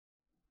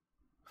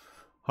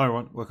Hi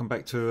everyone, welcome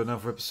back to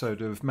another episode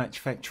of Match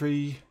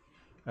Factory.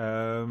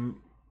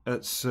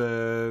 Let's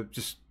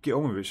just get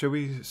on with it, shall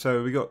we?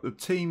 So we got the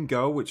team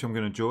goal, which I'm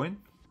going to join.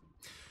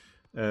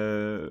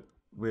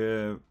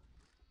 We're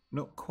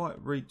not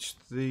quite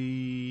reached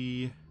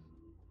the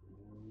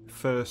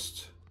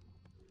first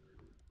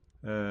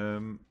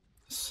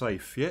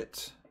safe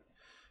yet.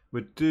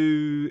 We'll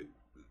do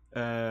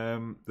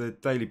the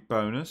daily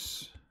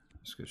bonus.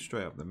 Let's go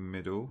straight up the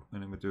middle,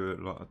 and then we'll do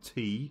it like a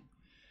T.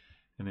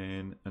 And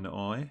then an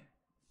I.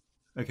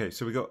 Okay,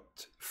 so we got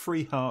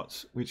 3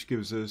 hearts, which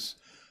gives us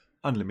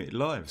unlimited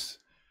lives.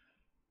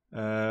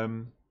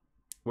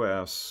 What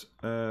else?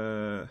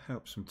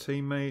 Help some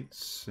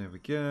teammates. There we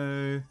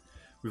go.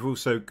 We've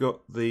also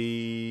got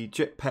the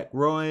jetpack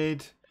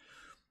ride.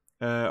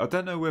 I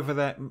don't know whether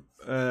that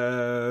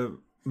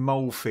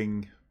mole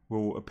thing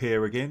will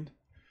appear again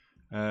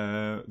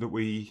that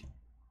we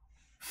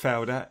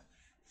failed at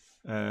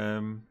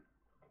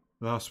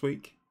last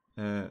week.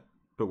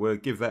 But we'll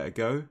give that a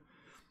go.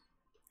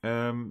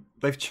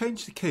 They've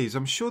changed the keys.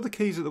 I'm sure the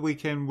keys at the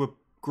weekend were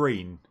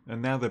green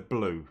and now they're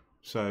blue.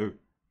 So,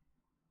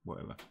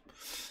 whatever.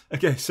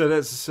 Okay, so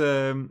let's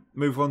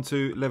move on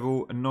to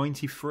level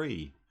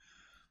 93.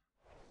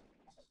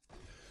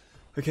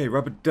 Okay,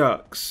 rubber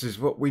ducks is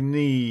what we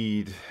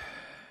need.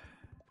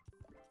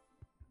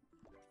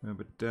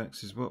 Rubber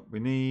ducks is what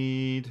we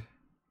need.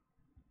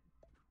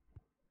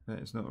 That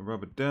is not a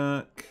rubber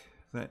duck.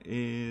 That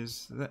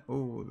is that.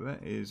 Oh,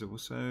 that is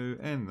also,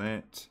 and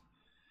that.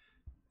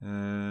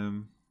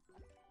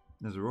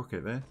 There's a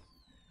rocket there.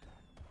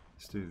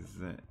 Let's do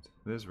that.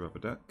 There's a rubber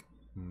duck.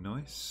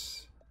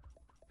 Nice.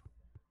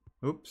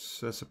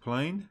 Oops, that's a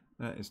plane.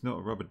 That is not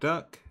a rubber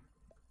duck.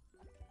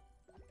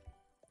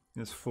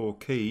 There's 4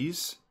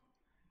 keys.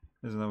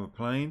 There's another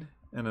plane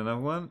and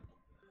another one.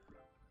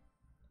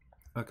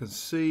 I can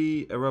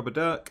see a rubber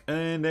duck,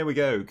 and there we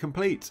go.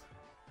 Complete.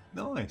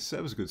 Nice.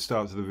 That was a good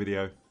start to the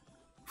video.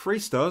 3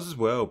 stars as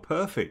well.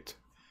 Perfect.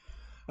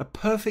 A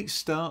perfect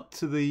start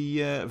to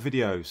the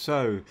video.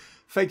 So,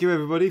 thank you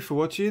everybody for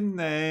watching,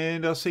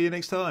 and I'll see you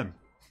next time.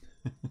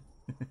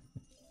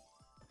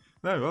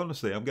 No,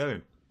 honestly, I'm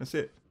going. That's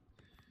it.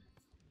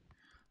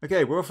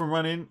 Okay, we're off and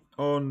running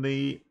on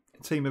the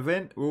team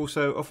event. We're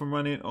also off and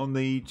running on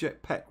the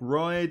jetpack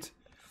ride,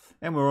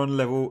 and we're on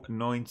level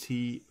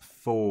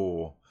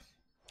 94.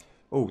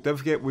 Oh, don't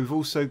forget, we've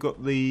also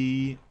got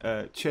the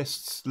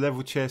chests,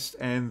 level chest,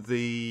 and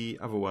the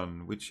other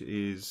one, which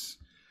is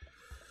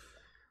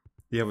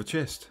the other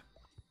chest.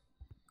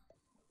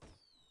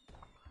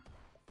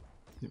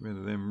 Get rid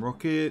of them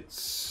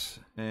rockets,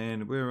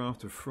 and we're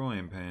after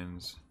frying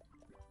pans.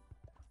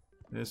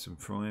 There's some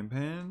frying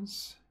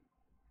pans.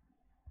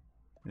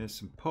 There's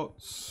some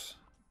pots,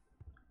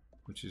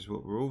 which is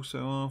what we're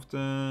also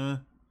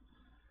after.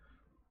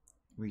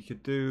 We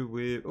could do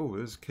with, oh,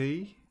 there's a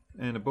key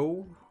and a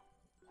ball.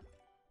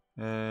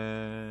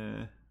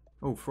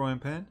 Oh, frying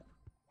pan.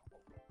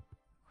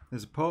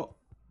 There's a pot.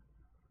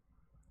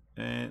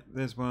 And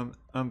there's one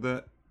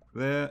under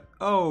there.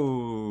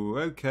 Oh,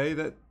 okay.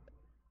 That,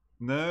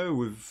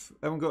 no,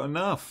 haven't got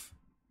enough.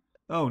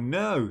 Oh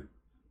no,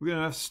 we're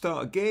gonna have to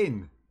start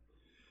again.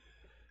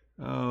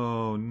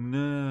 Oh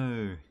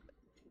no.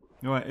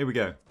 All right, here we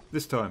go.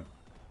 This time.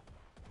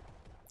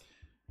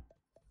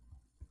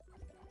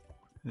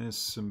 There's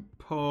some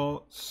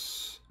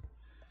pots.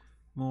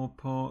 More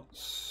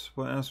pots.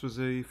 What else was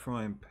the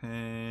frying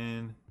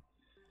pan?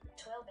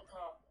 12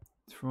 o'clock.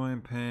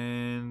 Frying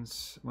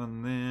pans.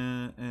 One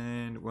there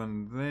and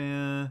one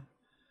there.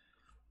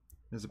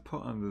 There's a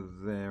pot under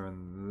there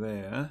and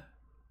there.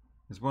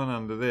 There's one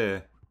under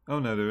there. Oh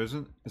no, there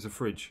isn't. There's a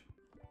fridge.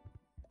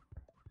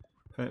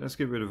 In fact, let's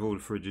get rid of all the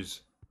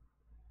fridges.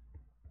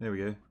 There we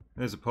go.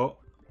 There's a pot.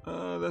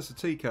 Oh, that's a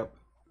teacup.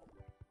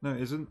 No, it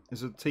isn't.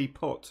 It's a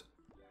teapot.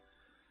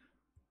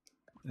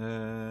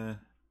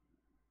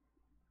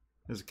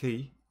 There's a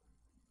key.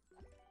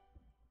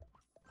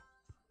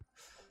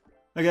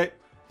 Okay,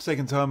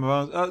 second time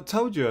around. I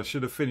told you I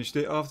should have finished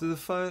it after the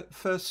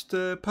first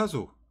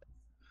puzzle.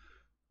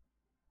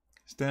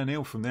 It's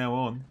downhill from now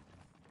on.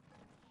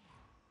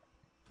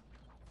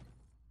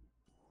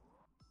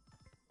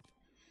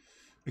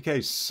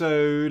 Okay,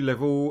 so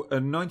level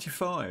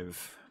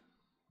 95.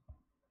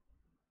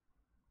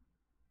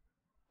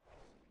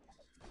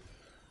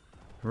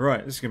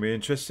 Right, this is going to be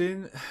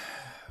interesting.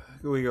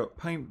 We got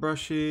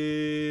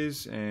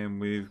paintbrushes, and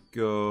we've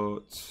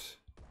got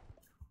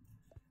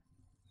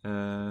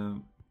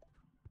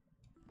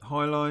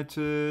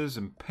highlighters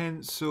and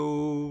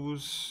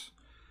pencils.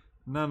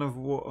 None of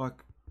what I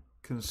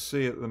can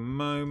see at the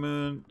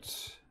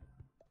moment.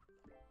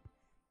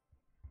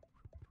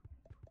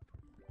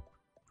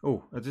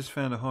 Oh, I just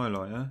found a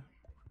highlighter.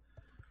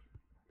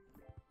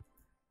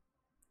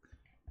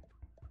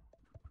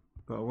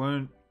 But I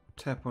won't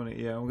tap on it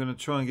yet. I'm going to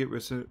try and get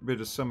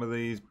rid of some of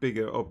these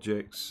bigger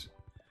objects.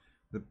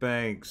 The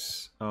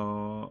bags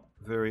are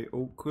very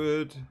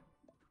awkward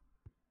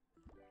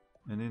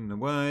and in the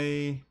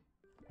way.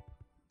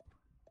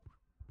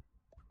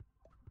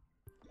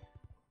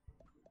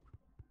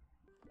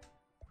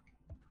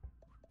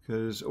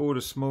 Because all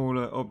the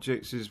smaller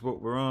objects is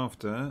what we're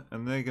after,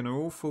 and they're going to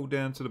all fall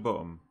down to the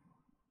bottom.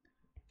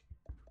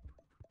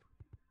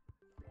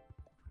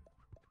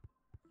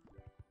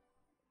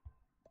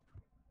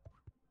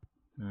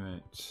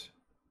 Right.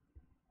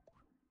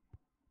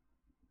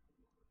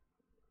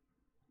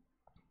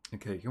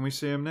 Okay, can we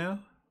see them now?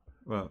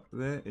 Well,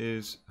 there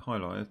is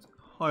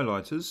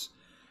highlighters.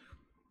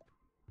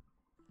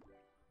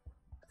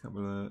 A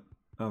couple of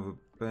other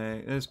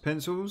bags. There's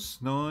pencils,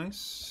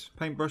 nice.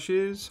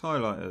 Paintbrushes,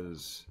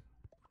 highlighters.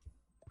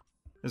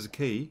 There's a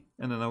key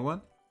and another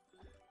one.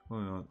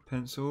 Well,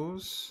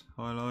 pencils,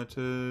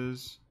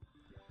 highlighters,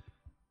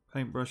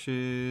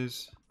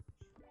 paintbrushes.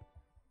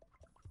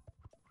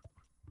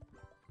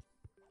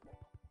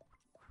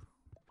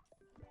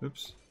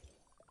 Oops.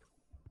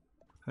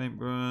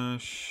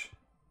 Paintbrush.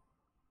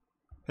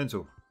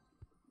 Pencil.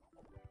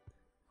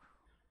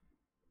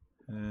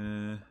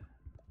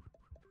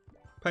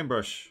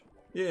 Paintbrush.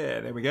 Yeah,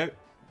 there we go.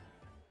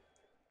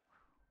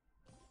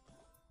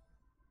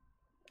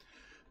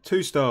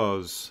 2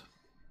 stars.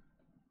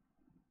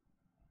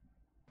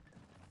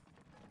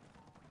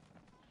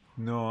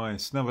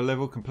 Nice. Another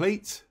level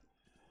complete.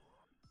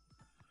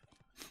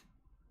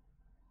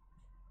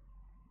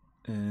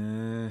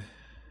 Oops.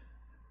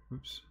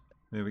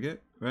 There we go.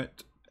 Right.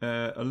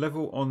 A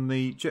level on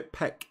the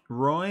jetpack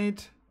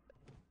ride.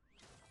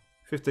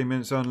 15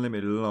 minutes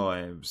unlimited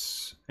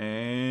lives.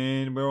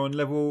 And we're on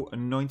level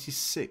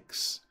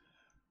 96.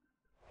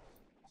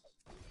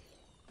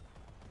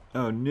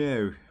 Oh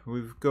no.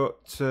 We've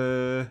got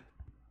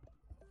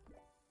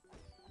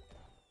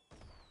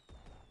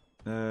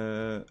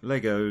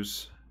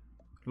Legos.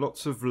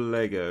 Lots of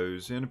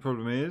Legos. The only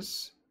problem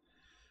is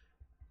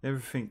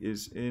everything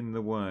is in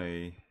the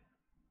way.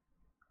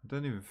 I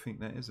don't even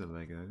think that is a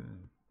Lego.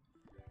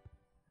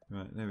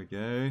 Right, there we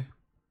go.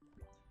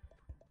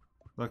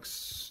 Like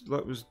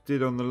was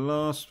did on the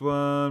last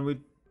one, we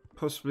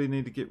possibly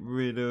need to get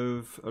rid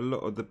of a lot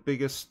of the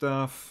bigger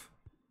stuff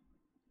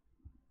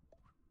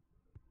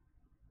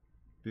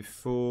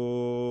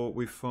before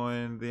we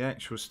find the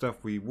actual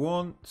stuff we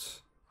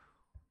want.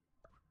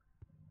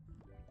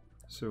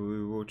 So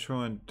we will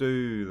try and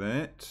do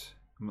that.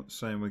 I'm not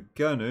saying we're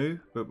going to,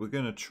 but we're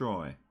going to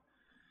try.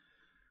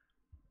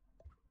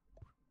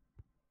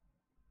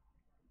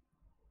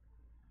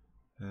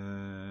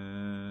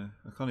 I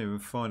can't even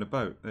find a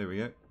boat. There we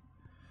go.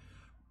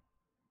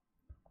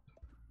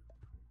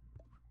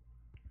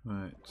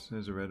 Right,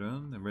 there's a red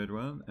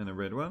one, and a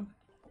red one.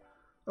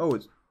 Oh,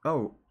 it's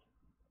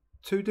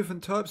 2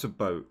 different types of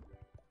boat.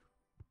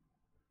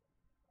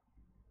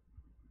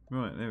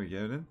 Right, there we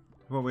go then.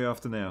 What are we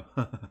after now?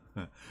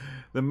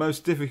 The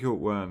most difficult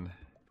one.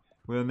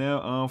 We're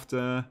now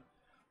after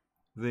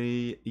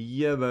the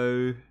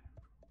yellow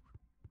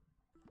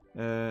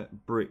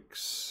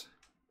bricks,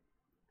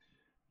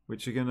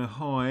 which are going to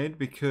hide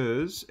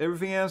because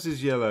everything else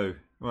is yellow.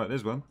 Right,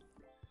 there's one.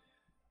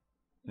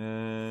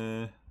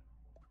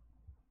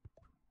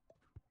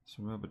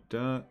 Some rubber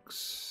ducks,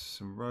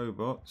 some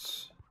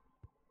robots,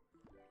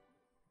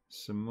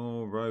 some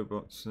more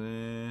robots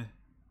there.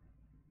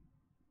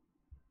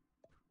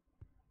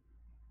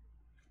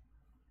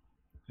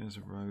 There's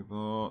a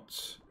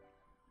robot.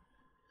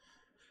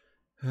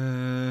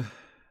 How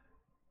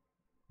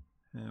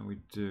are we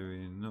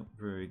doing? Not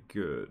very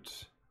good.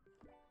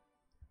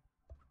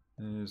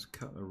 There's a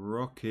couple of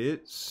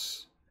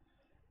rockets.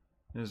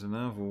 There's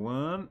another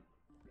one.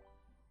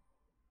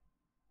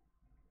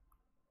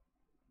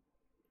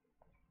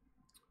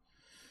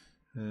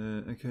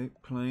 Okay,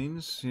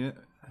 planes. Yeah,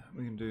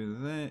 we can do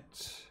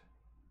that.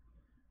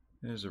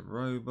 There's a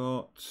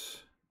robot.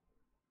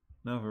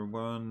 Another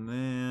one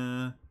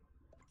there.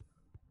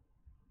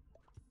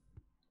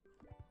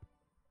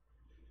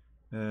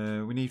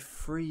 We need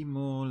 3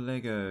 more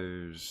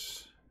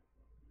Legos.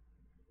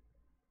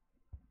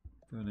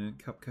 Go on in.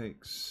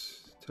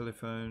 Cupcakes,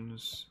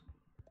 telephones,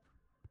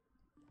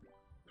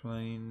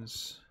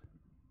 planes,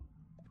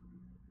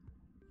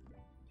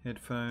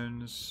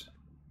 headphones,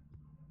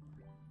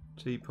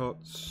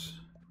 teapots.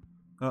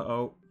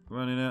 Uh-oh,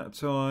 running out of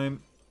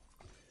time.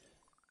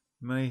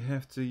 May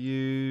have to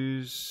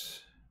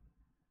use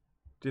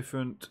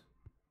different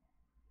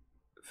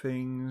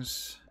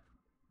things.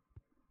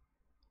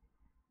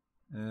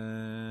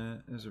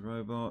 There's a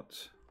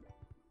robot.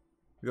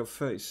 We've got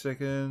 30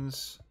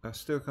 seconds. I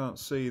still can't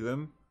see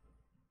them.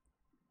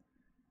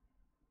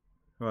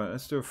 Right,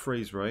 let's do a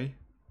freeze ray.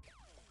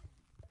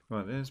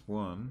 Right, there's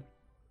one.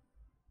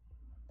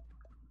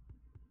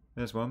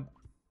 There's one.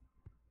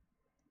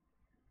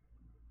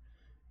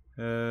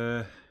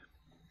 Oh,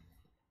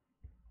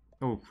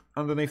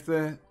 underneath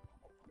there.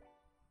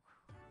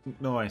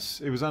 Nice.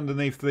 It was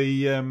underneath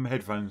the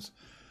headphones.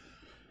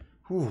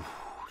 Whew,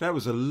 that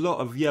was a lot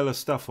of yellow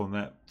stuff on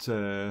that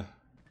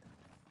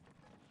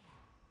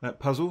that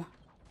puzzle.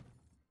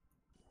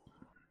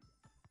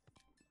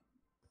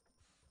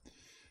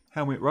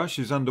 Helmet rush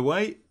is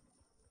underway.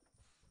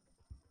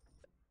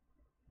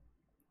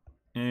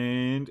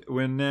 And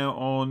we're now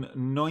on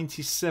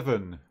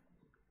 97.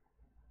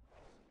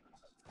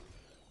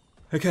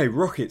 Okay,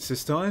 rockets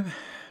this time.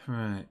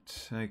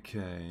 Right,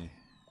 okay.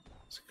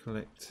 Let's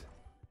collect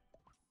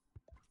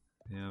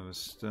the other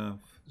stuff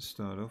to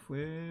start off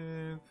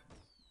with.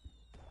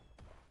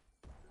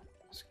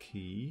 It's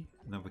key.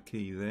 Another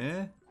key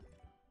there.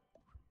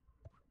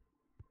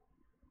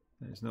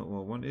 That is not what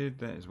I wanted.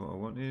 That is what I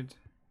wanted.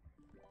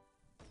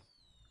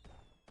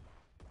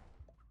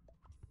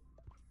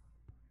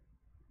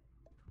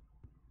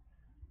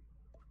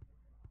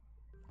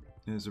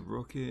 There's a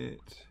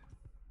rocket.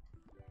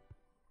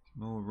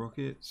 More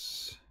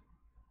rockets.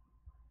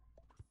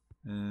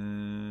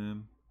 There's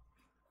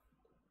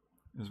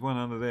one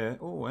under there.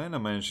 Oh, and I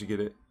managed to get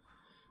it.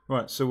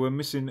 Right, so we're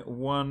missing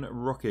one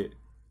rocket.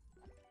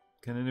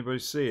 Can anybody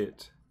see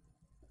it?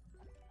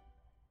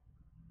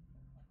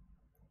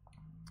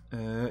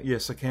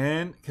 Yes, I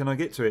can. Can I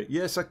get to it?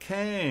 Yes, I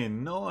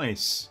can.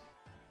 Nice.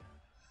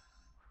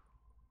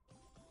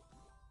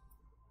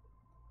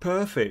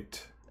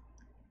 Perfect.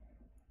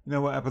 You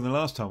know what happened the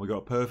last time we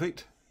got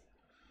perfect?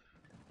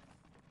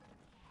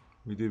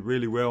 We did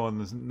really well on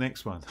the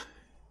next one.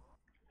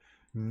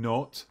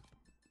 Not.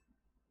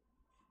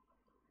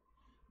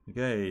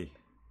 Okay.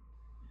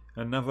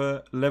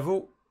 Another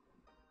level.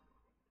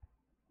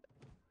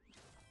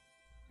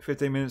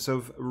 15 minutes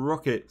of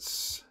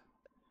rockets.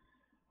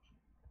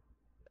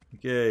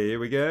 Okay, here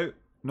we go.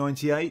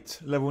 98.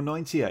 Level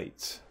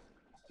 98.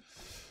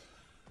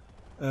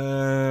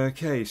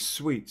 Okay,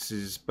 sweets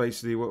is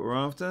basically what we're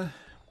after.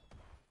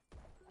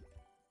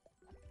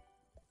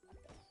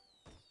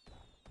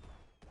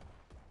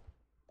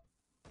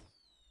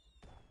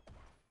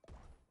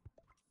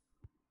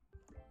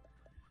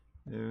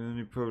 The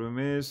only problem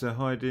is they're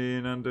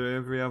hiding under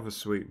every other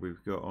sweet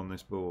we've got on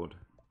this board.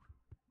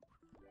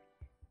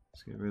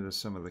 Let's get rid of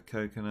some of the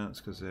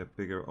coconuts because they're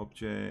bigger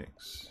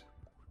objects.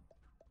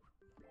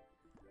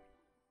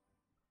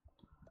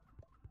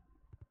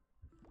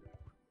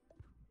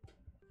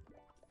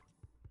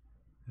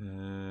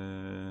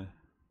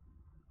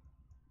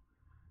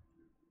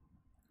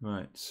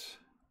 Right.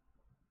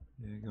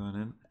 Yeah, go on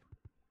in.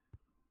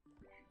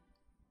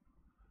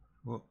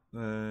 What?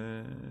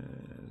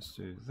 Let's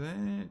do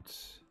that.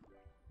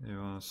 There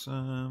are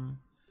some.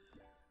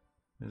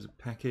 There's a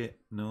packet.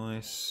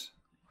 Nice.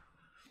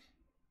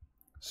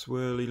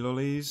 Swirly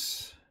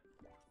lollies.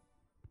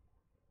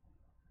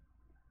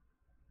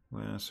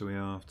 What else are we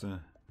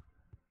after?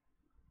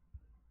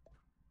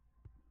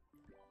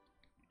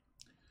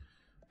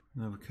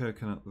 Another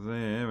coconut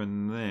there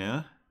and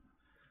there.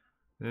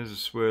 There's a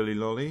swirly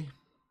lolly.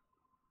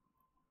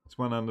 There's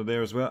one under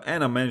there as well.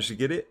 And I managed to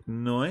get it.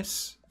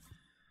 Nice.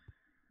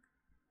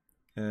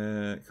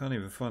 Can't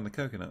even find the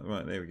coconut.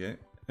 Right, there we go.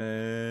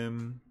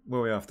 What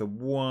are we after?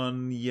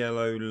 One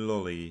yellow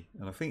lolly.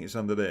 And I think it's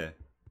under there.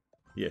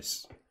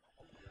 Yes.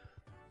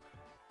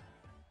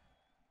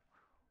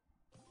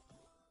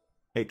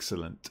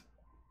 Excellent.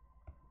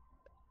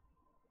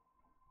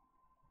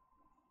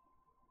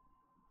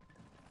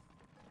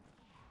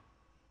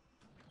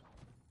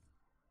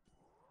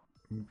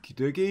 Okie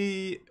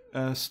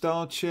dokie.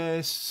 Star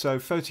chest. So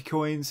 30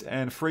 coins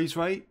and freeze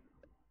rate.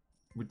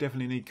 We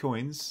definitely need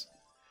coins.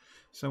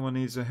 Someone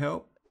needs a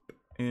help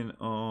in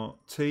our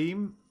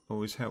team.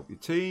 Always help your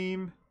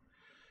team.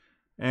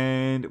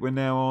 And we're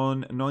now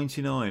on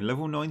 99.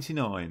 Level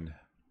 99.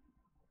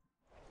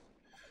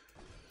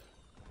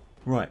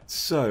 Right,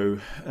 so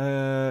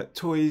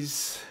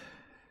toys,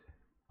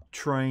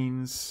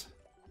 trains,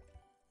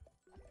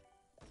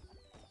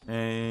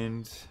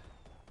 and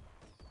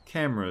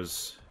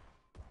cameras.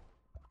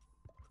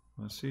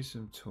 I see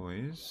some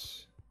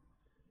toys.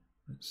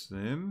 That's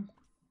them.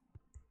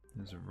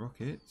 There's a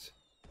rocket.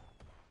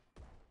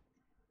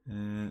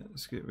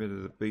 Let's get rid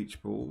of the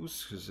beach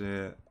balls because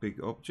they're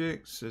big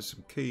objects. There's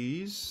some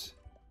keys.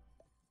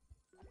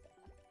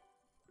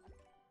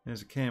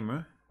 There's a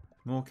camera.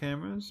 More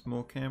cameras.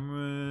 More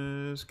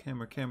cameras.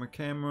 Camera, camera,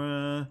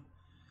 camera.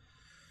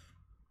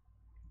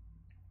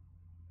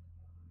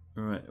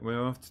 Alright,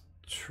 we're after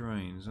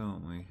trains,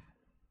 aren't we?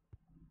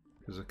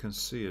 Because I can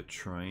see a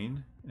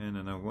train. And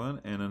another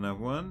one. And another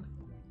one.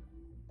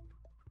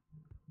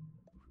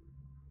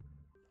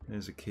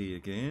 There's a key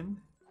again.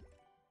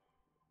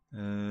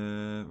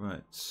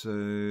 Right, so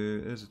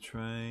there's a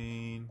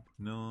train.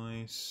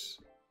 Nice.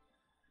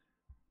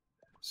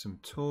 Some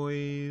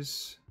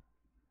toys.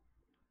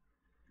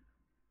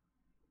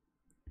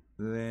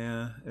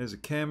 There's a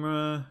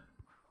camera.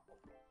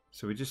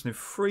 So we just need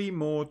 3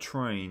 more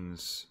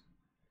trains.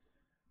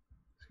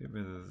 Let's get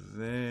rid of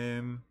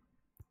them.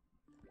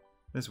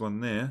 There's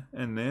one there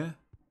and there.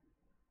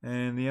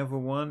 And the other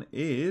one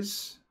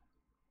is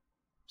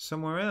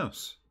somewhere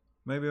else.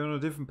 Maybe on a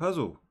different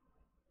puzzle.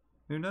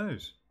 Who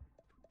knows?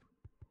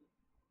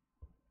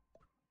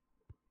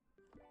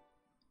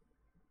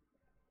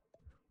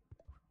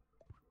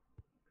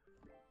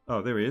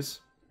 Oh, there he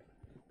is.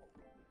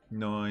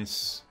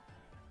 Nice.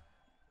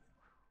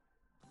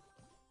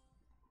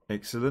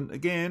 Excellent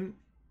again.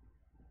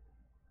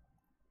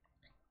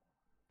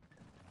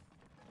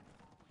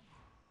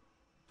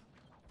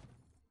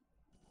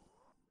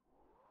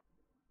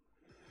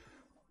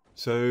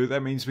 So that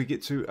means we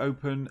get to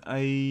open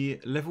a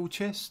level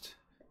chest,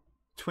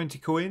 20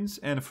 coins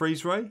and a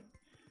freeze ray.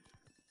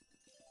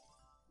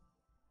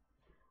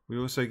 We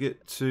also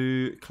get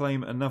to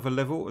claim another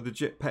level of the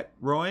jetpack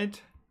ride.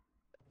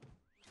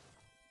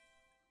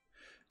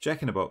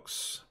 Jack in the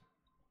Box.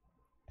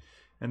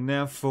 And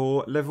now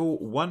for level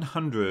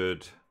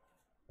 100.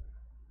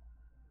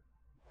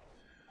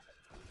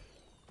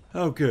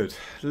 Oh good,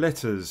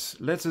 letters.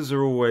 Letters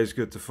are always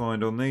good to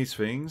find on these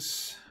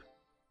things.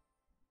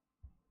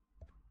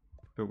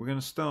 But we're going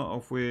to start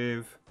off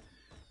with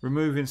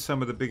removing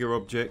some of the bigger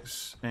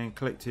objects and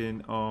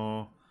collecting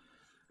our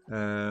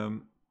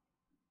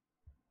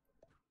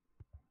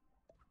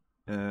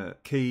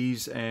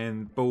keys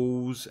and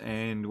balls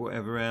and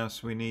whatever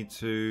else we need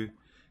to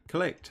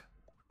collect.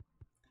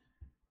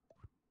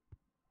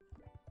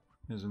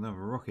 There's another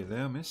rocket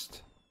there I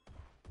missed.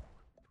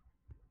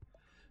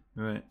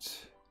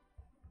 Right.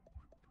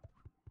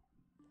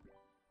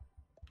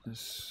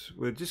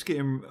 I'm just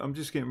getting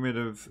rid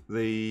of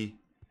the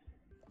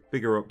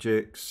bigger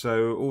objects,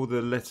 so all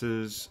the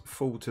letters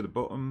fall to the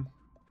bottom.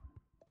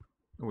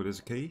 Oh, there's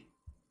a key.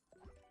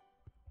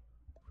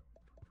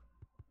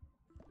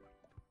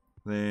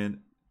 Then,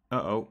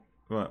 right,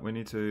 we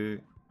need to,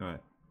 right,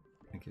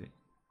 okay.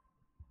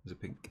 There's a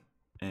pink,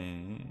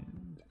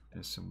 and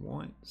there's some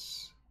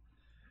whites.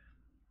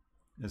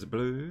 There's a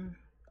blue.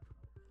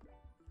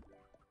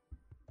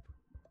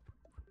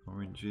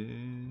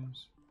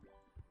 Oranges.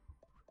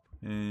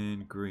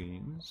 And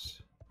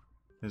greens.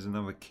 There's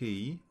another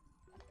key.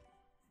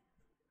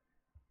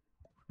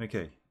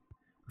 Okay,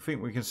 I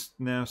think we can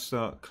now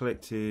start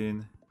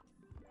collecting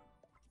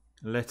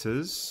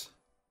letters.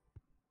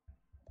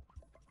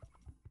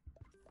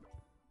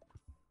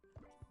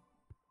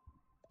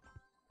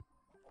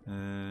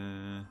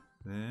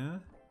 There.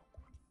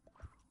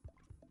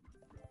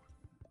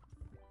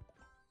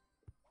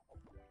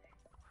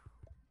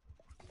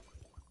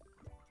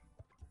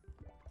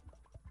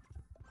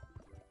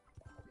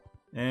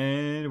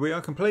 And we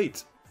are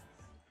complete.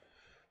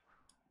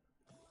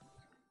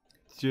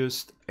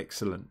 Just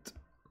excellent.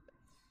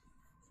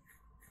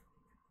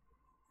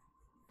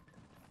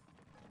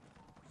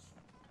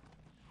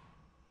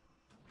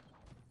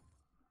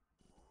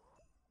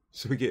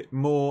 So we get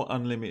more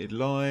unlimited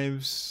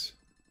lives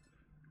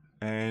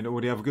and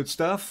all the other good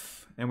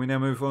stuff. And we now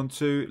move on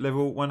to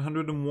level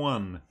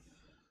 101.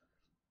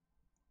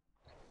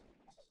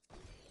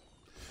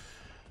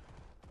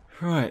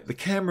 Right, the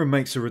camera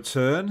makes a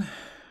return.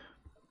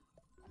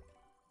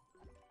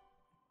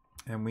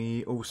 And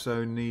we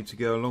also need to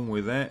go along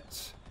with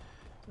that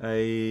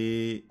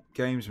a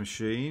games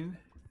machine,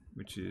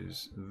 which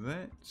is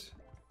that.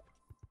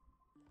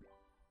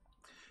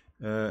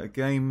 A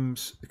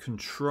games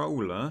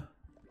controller,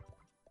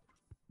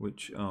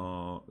 which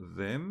are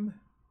them.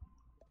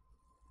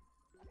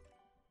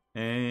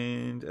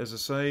 And as I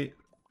say,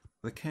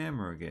 the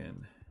camera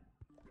again.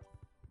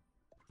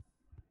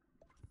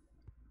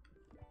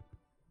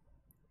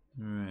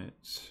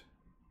 Right.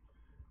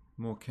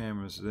 More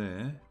cameras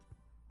there.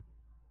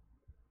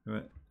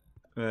 Right.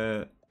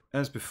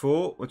 As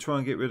before, we'll try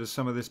and get rid of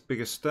some of this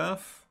bigger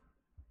stuff.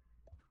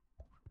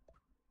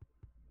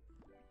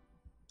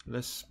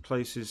 Less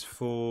places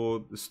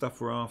for the stuff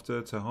we're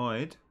after to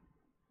hide.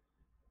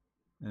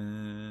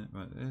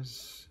 Right,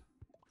 there's...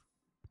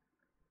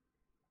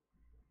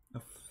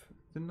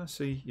 Didn't I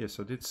see?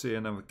 Yes, I did see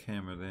another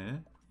camera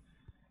there.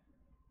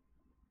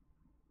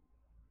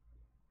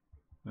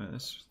 Right,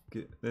 let's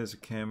get... There's a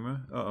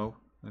camera. Uh-oh.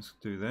 Let's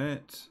do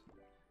that.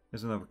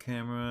 There's another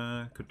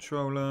camera.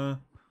 Controller.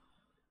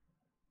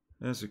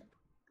 There's a...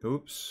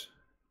 Oops.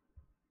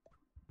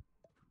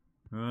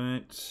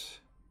 Right.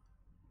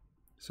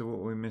 So what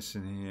are we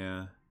missing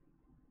here?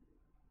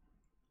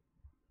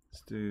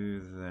 Let's do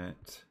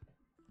that.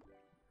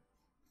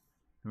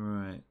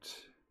 Right.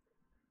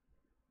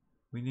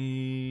 We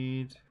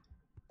need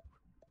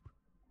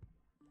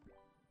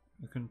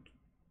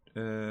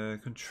a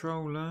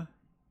controller.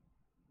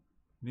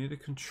 We need a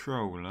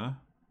controller.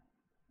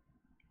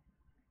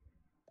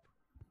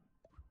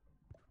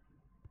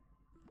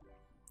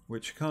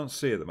 Which I can't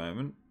see at the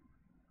moment.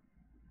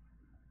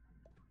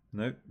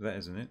 Nope, that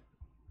isn't it.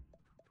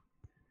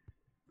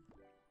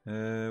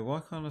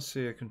 Why can't I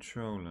see a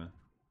controller?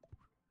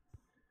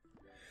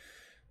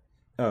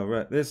 Oh,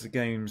 right, there's the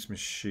games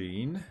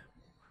machine.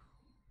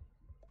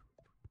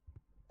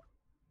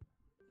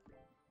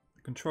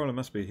 The controller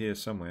must be here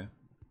somewhere.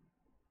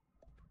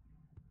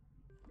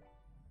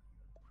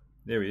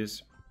 There he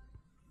is.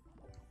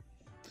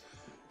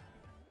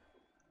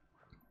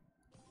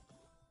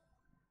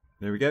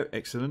 There we go,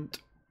 excellent.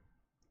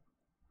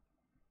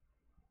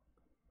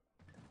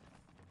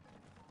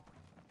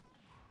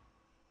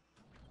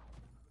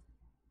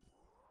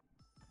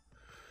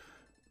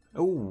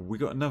 Oh, we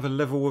got another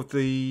level of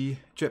the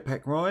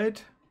jetpack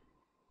ride.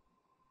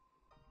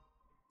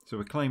 So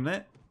we claim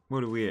that.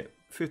 What are we at?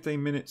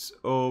 15 minutes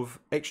of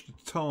extra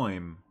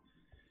time.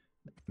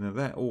 Now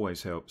that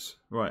always helps.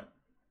 Right.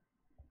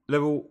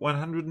 Level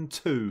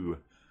 102.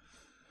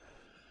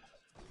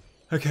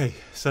 Okay,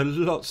 so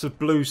lots of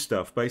blue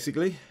stuff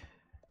basically.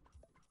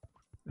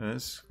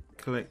 Let's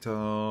collect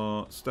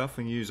our stuff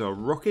and use our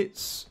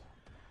rockets.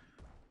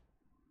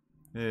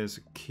 There's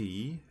a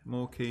key.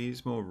 More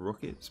keys, more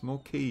rockets,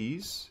 more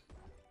keys.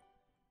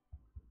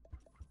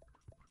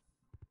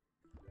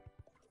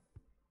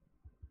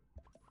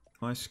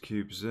 Ice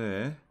cubes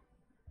there.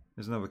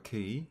 There's another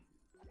key.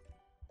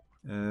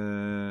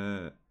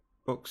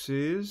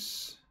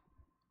 Boxes.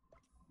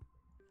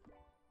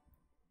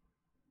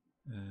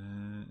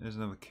 There's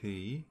another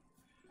key.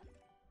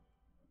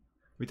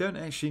 We don't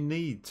actually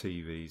need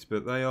TVs,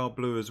 but they are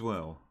blue as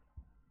well.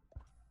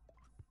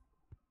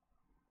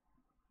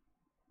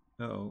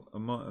 Oh, I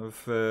might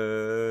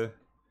have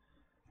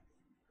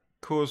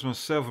caused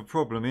myself a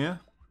problem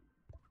here.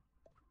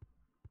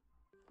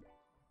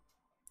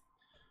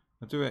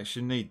 I do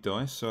actually need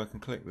dice, so I can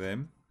collect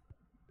them.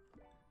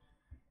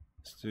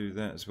 Let's do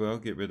that as well.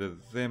 Get rid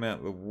of them out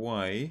of the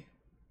way.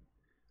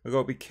 I've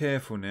got to be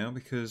careful now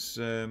because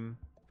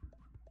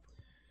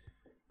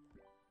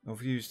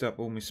I've used up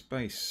all my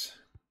space.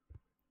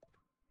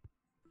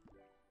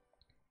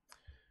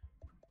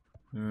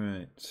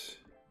 Right.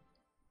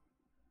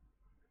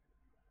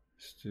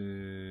 Let's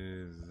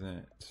do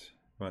that.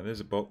 Right, there's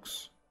a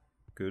box.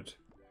 Good.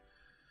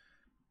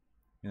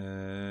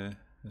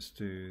 Let's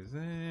do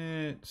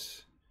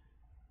that.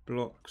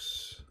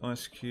 Blocks,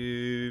 ice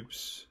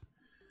cubes,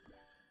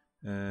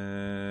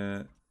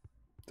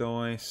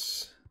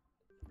 dice.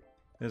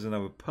 There's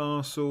another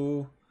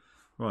parcel.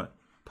 Right,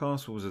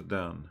 parcels are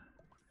done.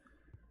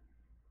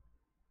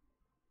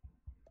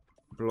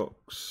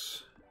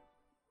 Blocks.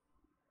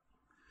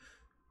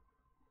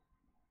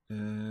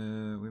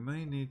 We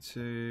may need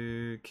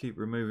to keep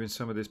removing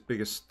some of this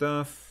bigger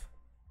stuff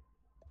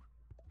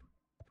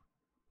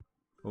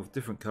of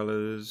different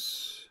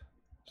colours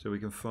so we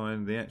can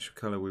find the actual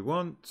colour we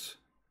want.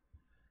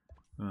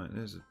 Right,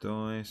 there's a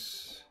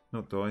dice.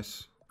 Not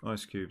dice,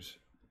 ice cubes.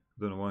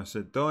 I don't know why I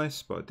said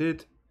dice, but I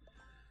did.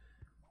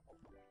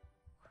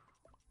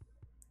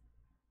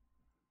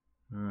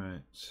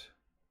 Right.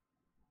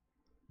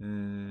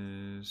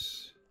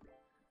 There's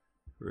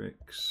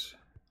bricks.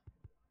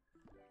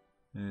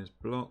 There's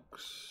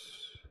blocks.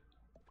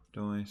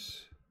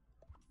 Dice.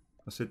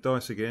 I said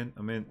dice again,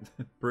 I meant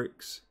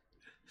bricks.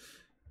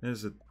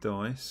 There's a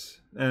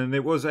dice. And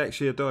it was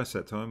actually a dice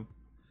that time.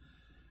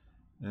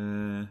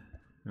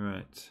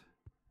 Right.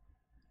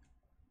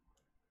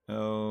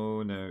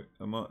 Oh no,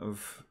 I might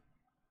have...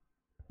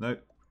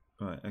 Nope.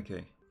 Right,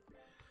 okay.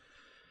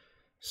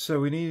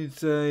 So we need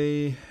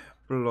a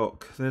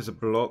block. There's a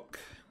block.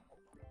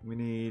 We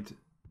need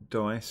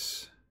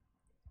dice.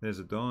 There's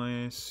a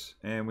dice.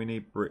 And we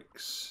need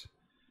bricks.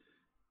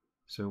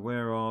 So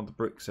where are the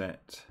bricks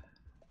at?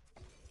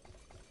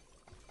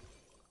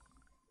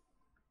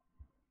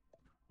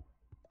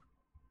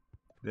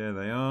 There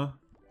they are.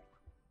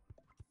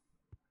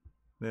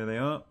 There they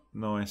are.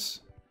 Nice.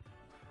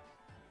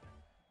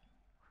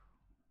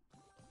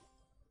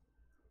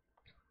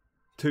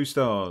 Two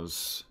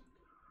stars.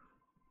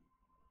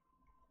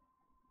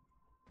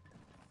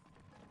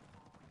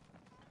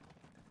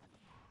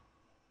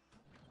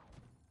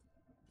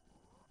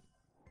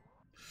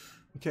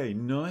 Okay,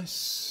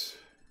 nice.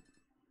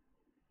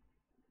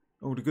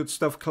 All the good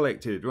stuff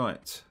collected.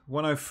 Right,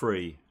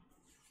 103.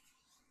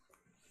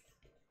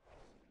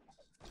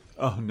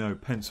 Oh no,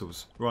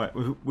 pencils. Right,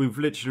 we've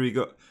literally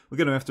got... We're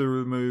going to have to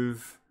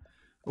remove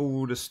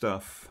all the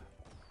stuff.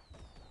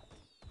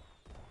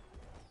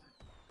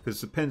 Because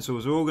the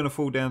pencils are all going to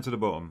fall down to the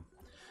bottom.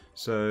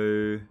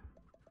 So...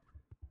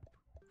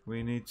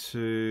 we need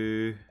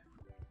to...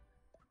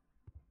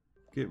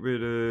 get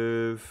rid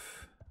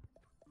of...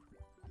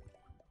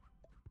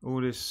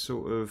 all this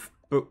sort of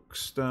book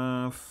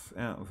stuff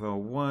out of our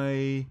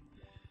way.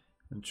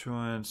 And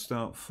try and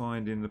start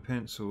finding the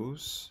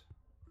pencils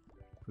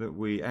that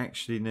we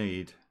actually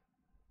need.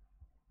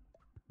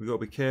 We've got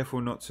to be careful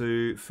not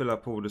to fill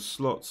up all the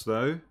slots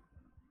though,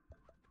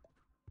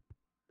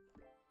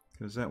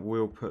 because that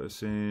will put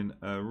us in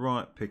a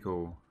right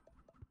pickle.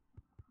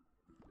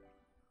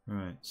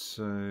 Right,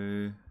 so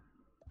I'm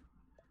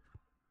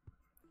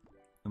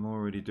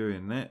already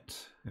doing that,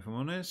 if I'm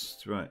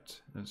honest.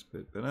 Right, that's a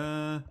bit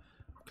better.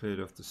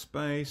 Cleared off the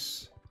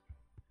space.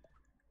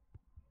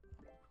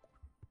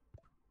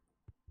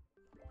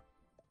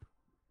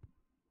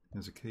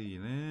 There's a key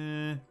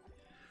there.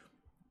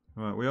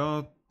 Right, we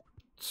are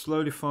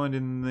slowly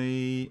finding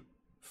the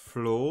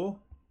floor.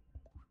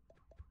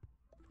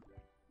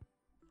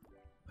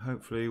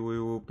 Hopefully we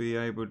will be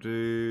able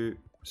to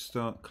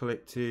start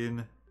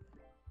collecting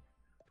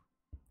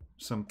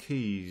some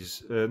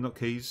keys. Not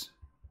keys.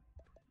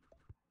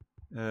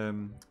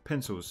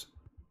 Pencils.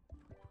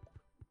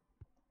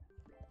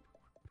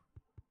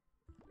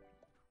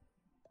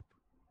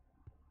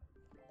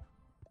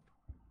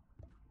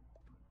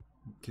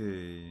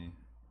 Okay,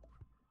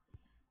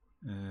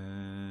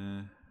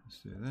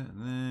 let's do that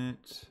and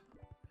that,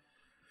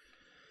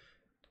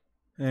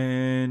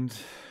 and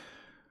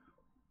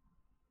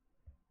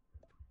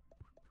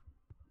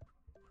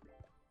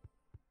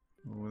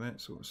all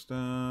that sort of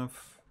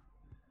stuff.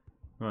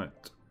 Right,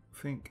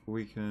 I think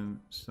we can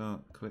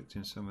start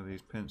collecting some of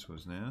these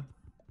pencils now.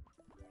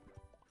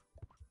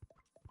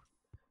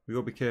 We've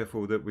got to be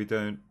careful that we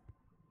don't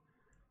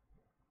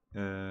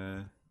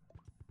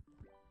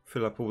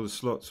fill up all the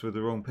slots with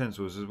the wrong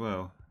pencils as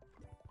well.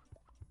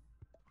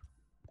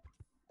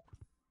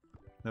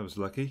 That was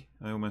lucky.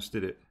 I almost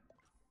did it.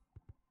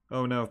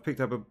 Oh no, I've picked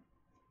up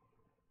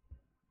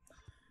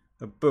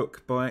a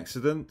book by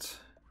accident.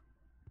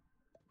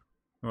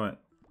 Right.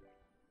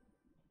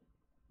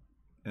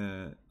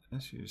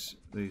 Let's use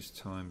these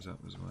times up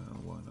as well.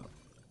 Why not?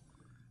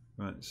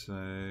 Right,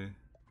 so...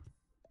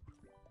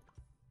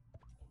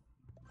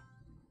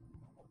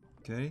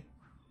 Okay.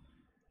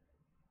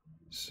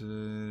 So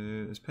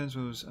there's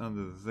pencils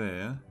under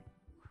there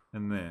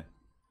and there.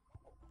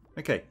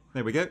 Okay,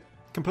 there we go.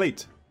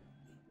 Complete.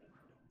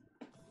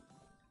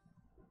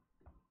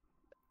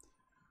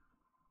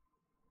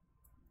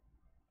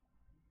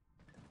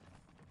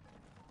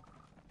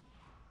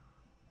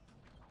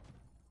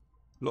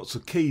 Lots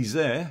of keys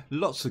there.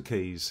 Lots of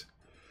keys.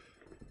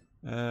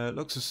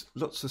 Lots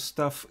of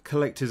stuff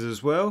collected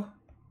as well.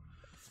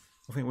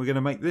 I think we're going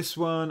to make this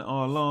one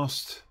our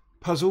last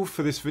puzzle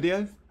for this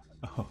video.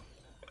 Oh.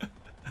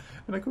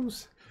 And of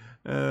course,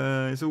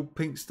 it's all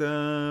pink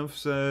stuff.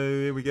 So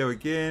here we go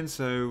again.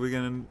 So we're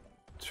going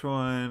to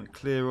try and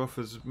clear off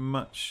as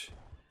much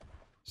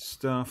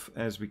stuff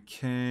as we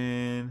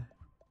can.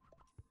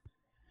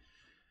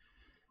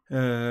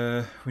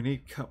 We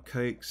need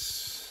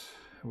cupcakes.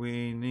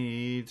 We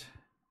need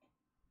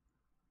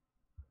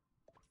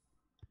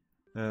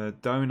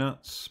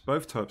donuts,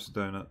 both types of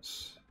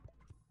donuts.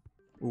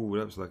 Oh,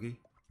 that was lucky.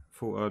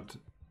 Thought I'd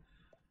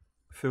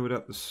filled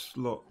up the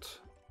slot.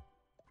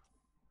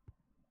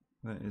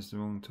 That is the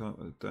wrong type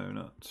of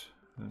donut.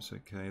 That's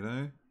okay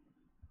though.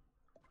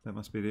 That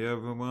must be the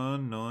other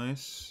one.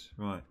 Nice.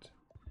 Right.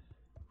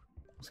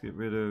 Let's get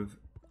rid of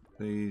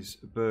these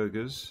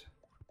burgers.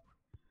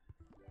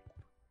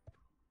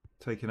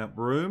 Taking up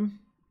room.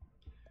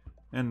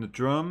 And the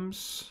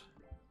drums.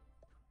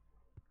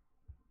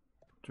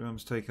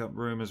 Drums take up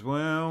room as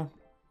well.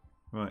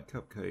 Right,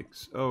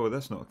 cupcakes. Oh,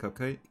 that's not a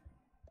cupcake.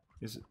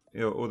 Is it?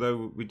 Yeah,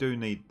 although we do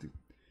need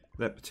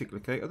that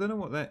particular cake. I don't know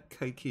what that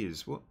cake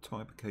is. What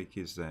type of cake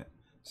is that?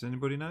 Does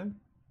anybody know?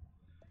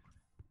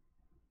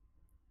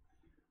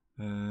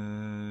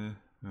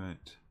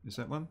 Right. Is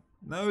that one?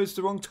 No, it's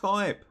the wrong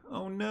type.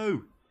 Oh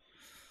no.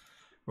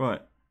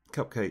 Right,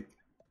 cupcake.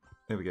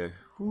 There we go.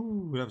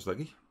 Ooh, that was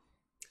lucky.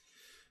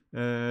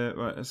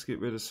 Right, let's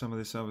get rid of some of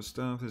this other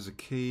stuff. There's a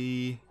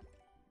key.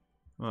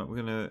 Right,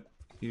 we're going to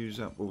use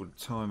up all the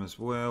time as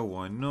well.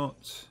 Why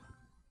not?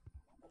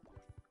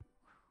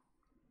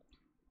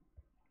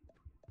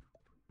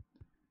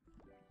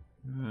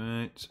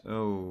 Right.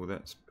 Oh,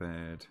 that's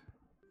bad.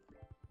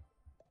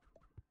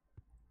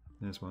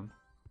 There's one.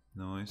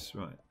 Nice.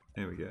 Right,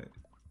 there we go.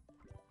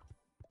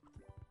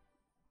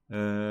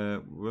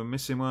 We're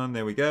missing one.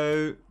 There we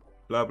go.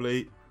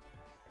 Lovely.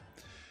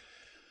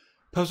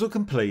 Puzzle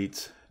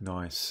complete.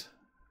 Nice.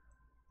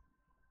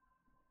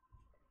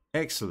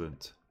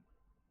 Excellent.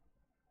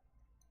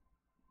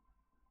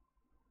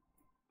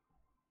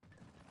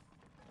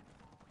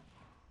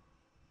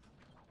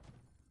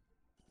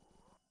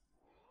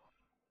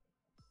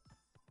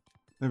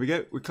 There we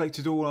go. We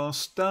collected all our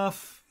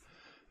stuff.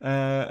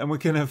 And we're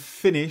going to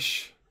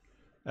finish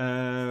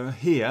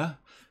here.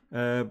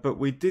 But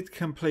we did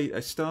complete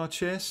a star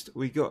chest.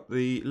 We got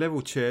the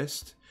level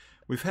chest.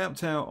 We've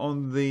helped out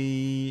on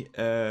the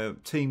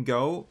team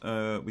goal.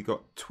 We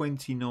got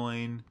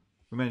 29.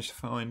 We managed to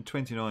find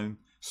 29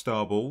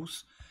 star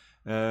balls.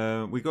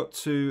 We got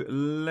to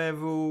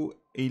level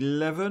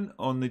 11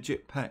 on the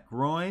jetpack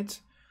ride.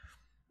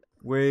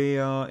 We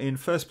are in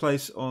first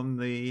place on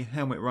the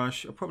helmet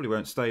rush. I probably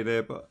won't stay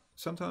there, but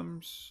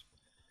sometimes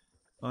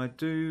I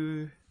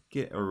do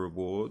get a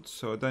reward,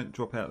 so I don't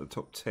drop out the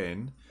top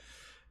 10.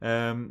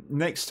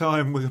 Next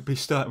time we'll be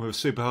starting with a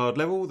super hard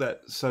level.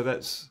 So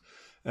that's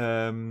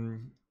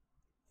something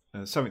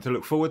to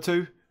look forward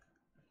to.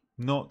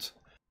 Not.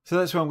 So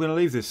that's where I'm going to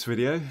leave this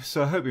video.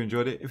 So I hope you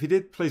enjoyed it. If you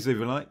did, please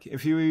leave a like.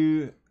 If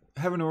you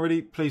haven't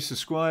already, please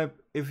subscribe.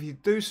 If you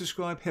do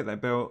subscribe, hit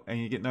that bell and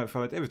you get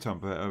notified every time I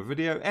put out a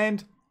video.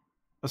 And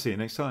I'll see you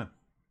next time.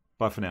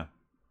 Bye for now.